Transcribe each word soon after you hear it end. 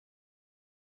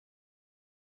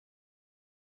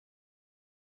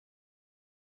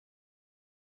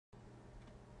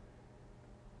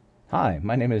Hi,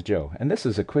 my name is Joe, and this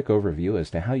is a quick overview as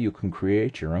to how you can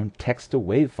create your own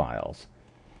text-to-WAV files.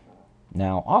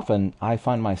 Now, often I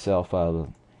find myself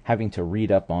having to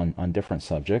read up on different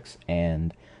subjects,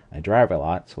 and I drive a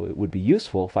lot, so it would be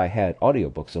useful if I had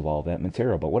audiobooks of all that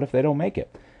material. But what if they don't make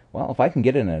it? Well, if I can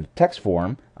get it in a text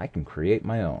form, I can create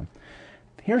my own.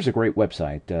 Here's a great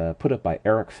website put up by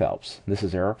Eric Phelps. This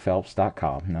is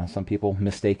ericphelps.com. Now, some people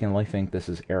mistakenly think this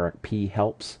is Eric P.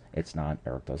 Helps. It's not.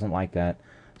 Eric doesn't like that.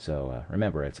 So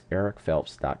remember, it's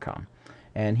ericphelps.com.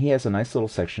 And he has a nice little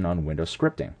section on Windows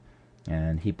scripting.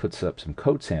 And he puts up some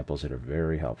code samples that are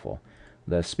very helpful.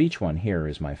 The speech one here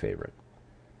is my favorite.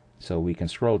 So we can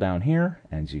scroll down here,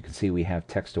 and as you can see, we have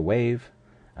text-to-WAV.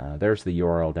 There's the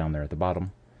URL down there at the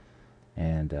bottom.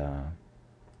 And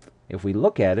if we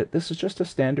look at it, this is just a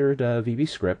standard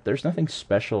VBScript. There's nothing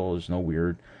special. There's no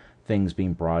weird things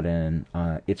being brought in.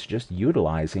 It's just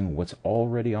utilizing what's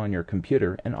already on your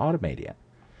computer and automating it,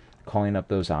 calling up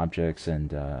those objects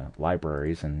and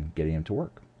libraries and getting them to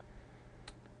work.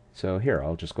 So here,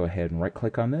 I'll just go ahead and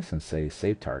right-click on this and say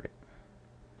Save Target.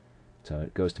 So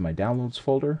it goes to my Downloads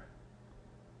folder.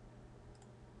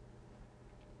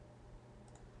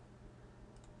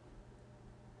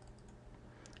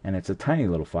 And it's a tiny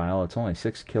little file. It's only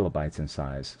 6 kilobytes in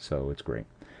size, so it's great.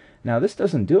 Now, this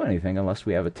doesn't do anything unless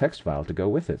we have a text file to go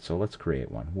with it, so let's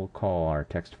create one. We'll call our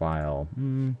text file,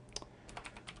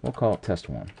 we'll call it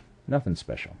test1. Nothing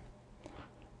special.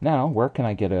 Now, where can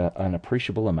I get an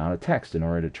appreciable amount of text in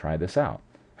order to try this out?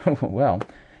 Well,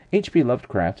 H.P.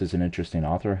 Lovecraft is an interesting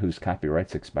author whose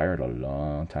copyrights expired a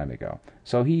long time ago.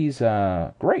 So he's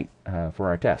great for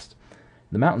our test.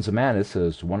 The Mountains of Madness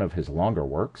is one of his longer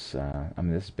works. I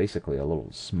mean, this is basically a little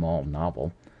small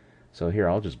novel. So here,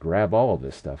 I'll just grab all of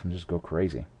this stuff and just go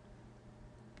crazy.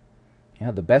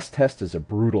 Yeah, the best test is a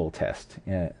brutal test.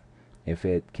 If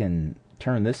it can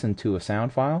turn this into a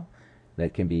sound file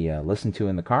that can be listened to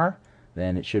in the car,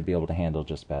 then it should be able to handle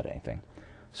just about anything.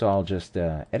 So I'll just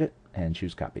edit and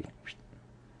choose copy.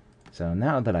 So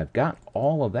now that I've got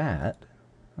all of that,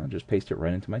 I'll just paste it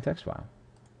right into my text file.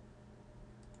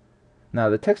 Now,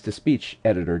 the text-to-speech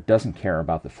editor doesn't care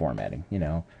about the formatting. You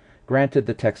know, granted,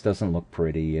 the text doesn't look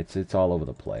pretty. It's all over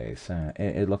the place.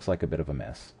 It looks like a bit of a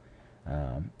mess.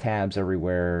 Tabs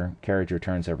everywhere, carriage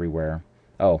returns everywhere.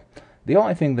 Oh, the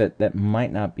only thing that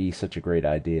might not be such a great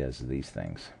idea is these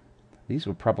things. These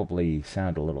would probably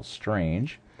sound a little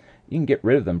strange. You can get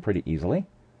rid of them pretty easily.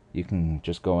 You can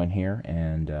just go in here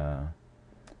and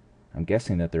I'm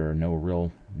guessing that there are no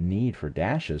real need for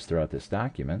dashes throughout this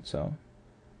document, so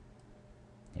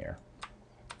here,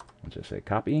 let's just say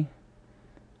copy,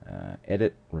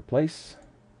 edit, replace.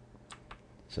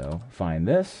 So find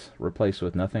this, replace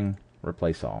with nothing,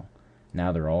 replace all.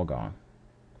 Now they're all gone.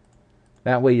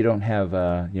 That way you don't have,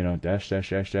 you know, dash, dash,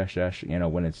 dash, dash, dash, you know,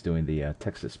 when it's doing the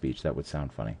text-to-speech. That would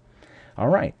sound funny. All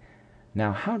right.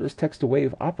 Now, how does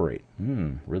text-to-WAV operate?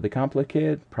 Really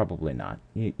complicated? Probably not.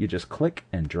 You just click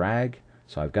and drag.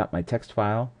 So I've got my text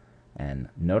file, and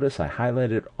notice I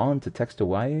highlighted it onto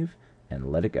text-to-WAV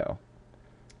and let it go.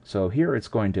 So here it's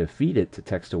going to feed it to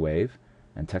text-to-WAV,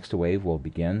 and text-to-WAV will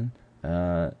begin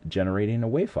generating a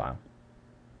WAV file.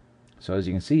 So as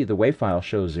you can see, the WAV file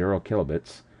shows 0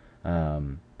 kilobits.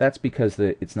 That's because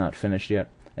it's not finished yet.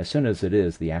 As soon as it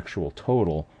is, the actual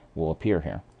total will appear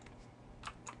here.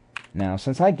 Now,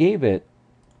 since I gave it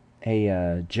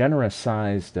a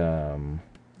generous-sized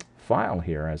file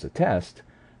here as a test,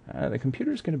 the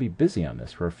computer is going to be busy on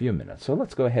this for a few minutes. So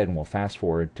let's go ahead and we'll fast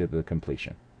forward to the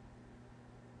completion.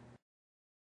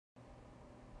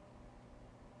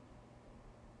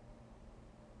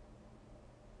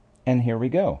 And here we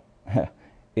go.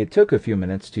 It took a few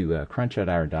minutes to crunch out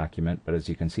our document, but as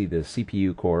you can see, the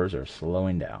CPU cores are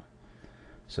slowing down.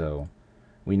 So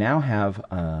we now have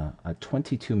a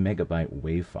 22 megabyte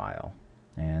WAV file,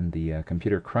 and the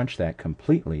computer crunched that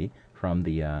completely from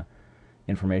the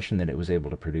information that it was able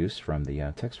to produce from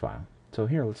the text file. So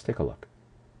here, let's take a look.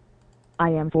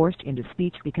 I am forced into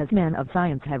speech because men of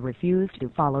science have refused to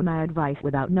follow my advice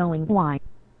without knowing why.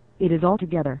 It is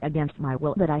altogether against my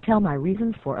will that I tell my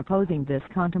reasons for opposing this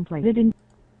contemplated in.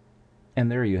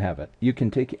 And there you have it. You can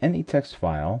take any text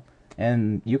file,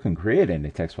 and you can create any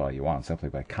text file you want simply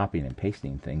by copying and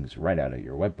pasting things right out of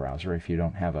your web browser if you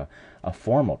don't have a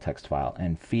formal text file,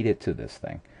 and feed it to this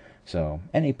thing. So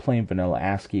any plain vanilla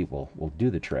ASCII will do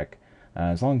the trick.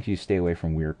 As long as you stay away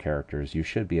from weird characters, you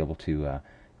should be able to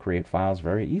create files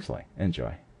very easily.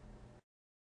 Enjoy.